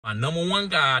My number one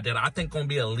guy that I think gonna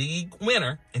be a league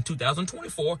winner in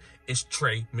 2024 is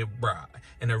Trey McBride.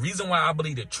 And the reason why I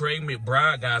believe that Trey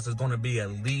McBride, guys, is gonna be a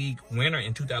league winner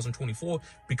in 2024,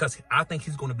 because I think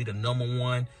he's gonna be the number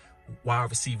one wide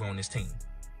receiver on this team,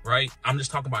 right? I'm just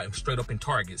talking about him straight up in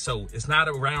target. So it's not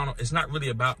really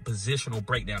about positional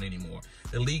breakdown anymore.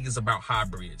 The league is about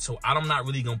hybrid. So I'm not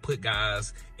really gonna put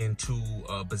guys into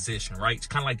a position, right? It's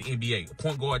kind of like the NBA, a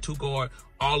point guard, two guard,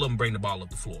 all of them bring the ball up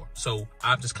the floor. So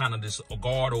I'm just kind of just a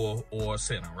guard or a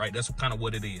center, right? That's kind of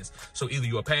what it is. So either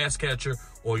you're a pass catcher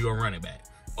or you're a running back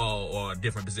or a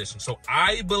different position. So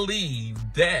I believe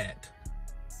that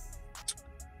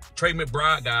Trey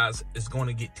McBride, guys, is going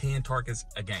to get 10 targets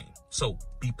a game. So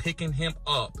be picking him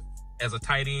up as a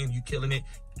tight end. You killing it.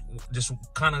 Just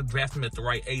kind of draft him at the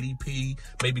right ADP.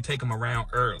 Maybe take him around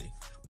early.